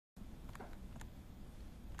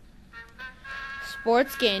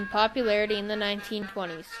Sports gained popularity in the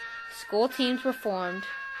 1920s. School teams were formed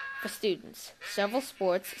for students. Several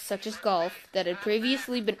sports, such as golf, that had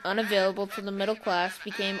previously been unavailable to the middle class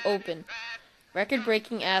became open.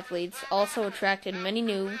 Record-breaking athletes also attracted many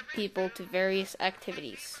new people to various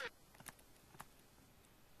activities.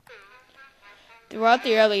 Throughout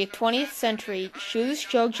the early 20th century, Shoeless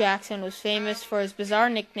Joe Jackson was famous for his bizarre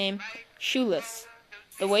nickname, Shoeless.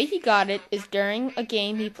 The way he got it is during a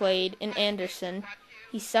game he played in Anderson,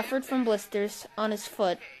 he suffered from blisters on his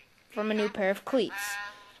foot from a new pair of cleats,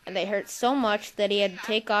 and they hurt so much that he had to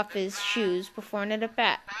take off his shoes before an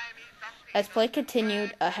at-bat. As play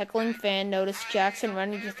continued, a heckling fan noticed Jackson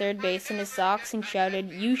running to third base in his socks and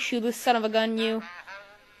shouted, "You shoeless son of a gun, you!"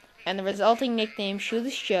 And the resulting nickname,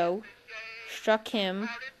 Shoeless Joe, struck him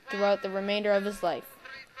throughout the remainder of his life.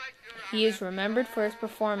 He is remembered for his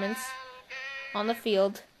performance on the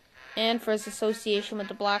field and for his association with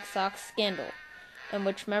the Black Sox scandal, in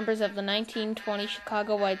which members of the 1920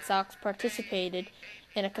 Chicago White Sox participated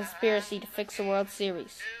in a conspiracy to fix the World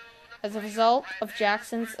Series. As a result of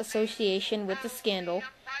Jackson's association with the scandal,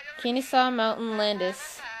 Kennesaw Mountain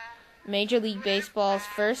Landis, Major League Baseball's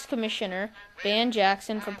first commissioner, banned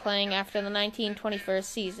Jackson from playing after the 1921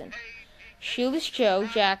 season. Shoeless Joe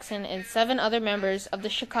Jackson and 7 other members of the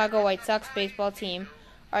Chicago White Sox baseball team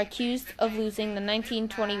are accused of losing the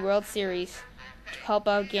 1920 World Series to help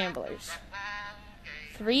out gamblers.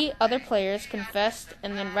 3 other players confessed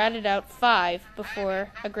and then ratted out 5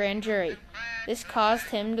 before a grand jury. This caused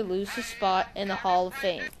him to lose his spot in the Hall of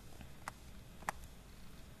Fame.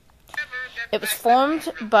 It was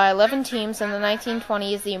formed by 11 teams in the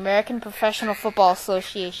 1920s as the American Professional Football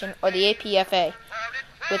Association, or the APFA,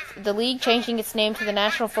 with the league changing its name to the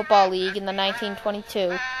National Football League in the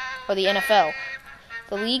 1922, or the NFL.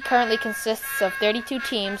 The league currently consists of 32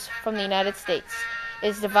 teams from the United States. It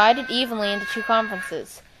is divided evenly into 2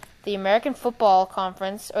 conferences, the American Football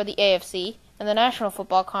Conference, or the AFC, and the National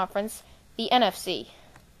Football Conference, the NFC.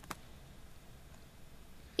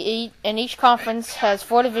 And each conference has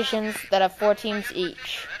 4 divisions that have 4 teams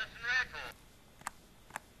each.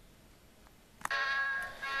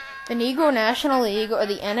 The Negro National League, or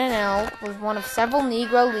the NNL, was one of several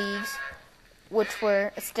Negro leagues which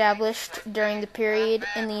were established during the period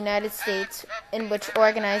in the United States in which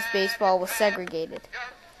organized baseball was segregated.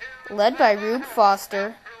 Led by Rube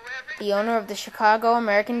Foster, the owner of the Chicago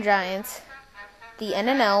American Giants, the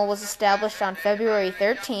NNL was established on February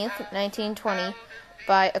 13, 1920,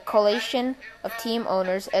 by a coalition of team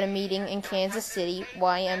owners at a meeting in Kansas City,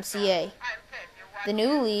 YMCA. The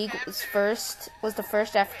new league was the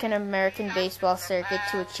first African American baseball circuit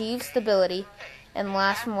to achieve stability and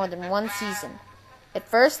last more than 1 season. At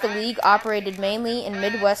first, the league operated mainly in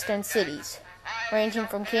Midwestern cities, ranging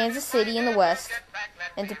from Kansas City in the west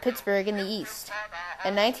and to Pittsburgh in the east.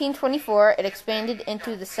 In 1924, it expanded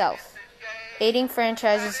into the south, aiding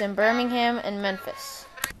franchises in Birmingham and Memphis.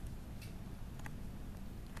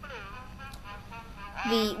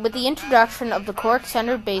 With the introduction of the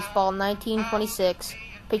cork-centered baseball in 1926,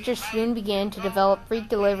 pitchers soon began to develop freak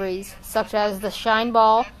deliveries such as the shine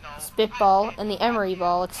ball, spitball, and the emery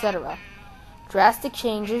ball, etc. Drastic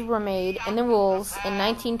changes were made in the rules in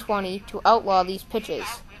 1920 to outlaw these pitches.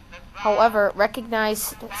 However,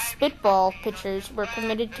 recognized spitball pitchers were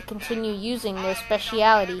permitted to continue using their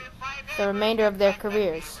specialty the remainder of their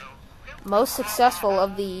careers. Most successful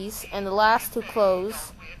of these, and the last to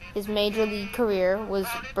close his major league career, was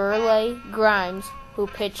Burleigh Grimes, who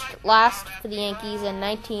pitched last for the Yankees in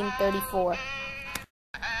 1934.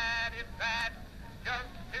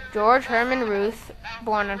 George Herman Ruth,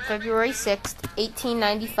 born on February 6,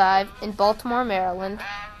 1895, in Baltimore, Maryland,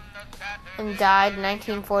 and died in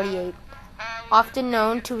 1948, often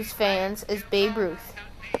known to his fans as Babe Ruth.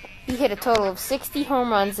 He hit a total of 60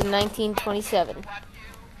 home runs in 1927.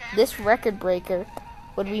 This record breaker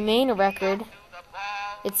would remain a record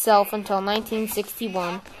itself until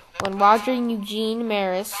 1961, when Roger Eugene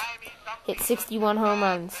Maris hit 61 home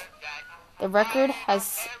runs. The record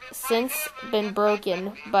has since been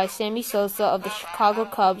broken by Sammy Sosa of the Chicago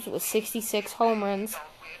Cubs with 66 home runs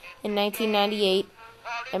in 1998,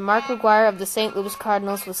 and Mark McGwire of the St. Louis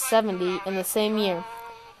Cardinals with 70 in the same year.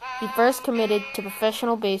 He first committed to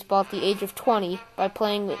professional baseball at the age of 20 by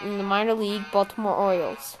playing in the minor league Baltimore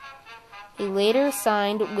Orioles. He later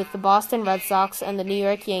signed with the Boston Red Sox and the New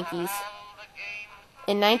York Yankees.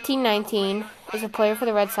 In 1919, as a player for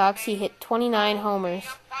the Red Sox, he hit 29 homers.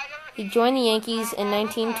 He joined the Yankees in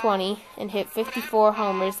 1920 and hit 54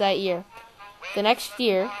 homers that year. The next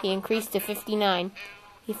year, he increased to 59.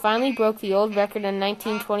 He finally broke the old record in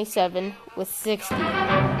 1927 with 60.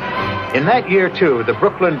 In that year, too, the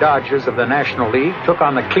Brooklyn Dodgers of the National League took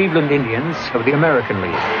on the Cleveland Indians of the American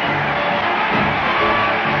League.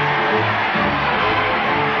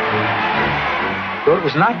 Though it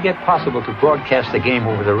was not yet possible to broadcast the game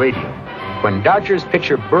over the radio, when Dodgers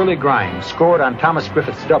pitcher Burley Grimes scored on Thomas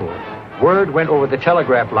Griffith's double, word went over the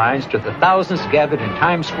telegraph lines to the thousands gathered in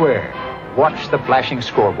Times Square. Watch the flashing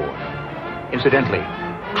scoreboard. Incidentally,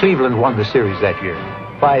 Cleveland won the series that year,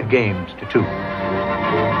 5-2.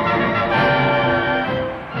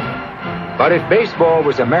 But if baseball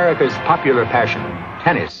was America's popular passion,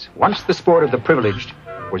 tennis, once the sport of the privileged,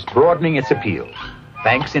 was broadening its appeal,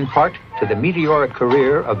 thanks in part to the meteoric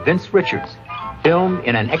career of Vince Richards, filmed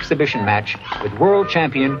in an exhibition match with world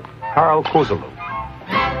champion Karl Kozulu.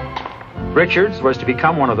 Richards was to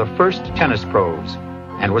become one of the first tennis pros,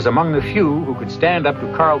 and was among the few who could stand up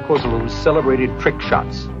to Karl Kozulu's celebrated trick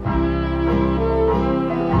shots.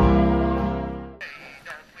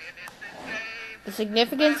 The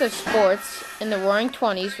significance of sports in the Roaring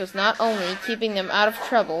 '20s was not only keeping them out of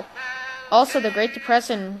trouble, also the Great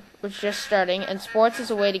Depression was just starting, and sports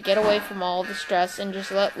is a way to get away from all the stress and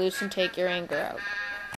just let loose and take your anger out.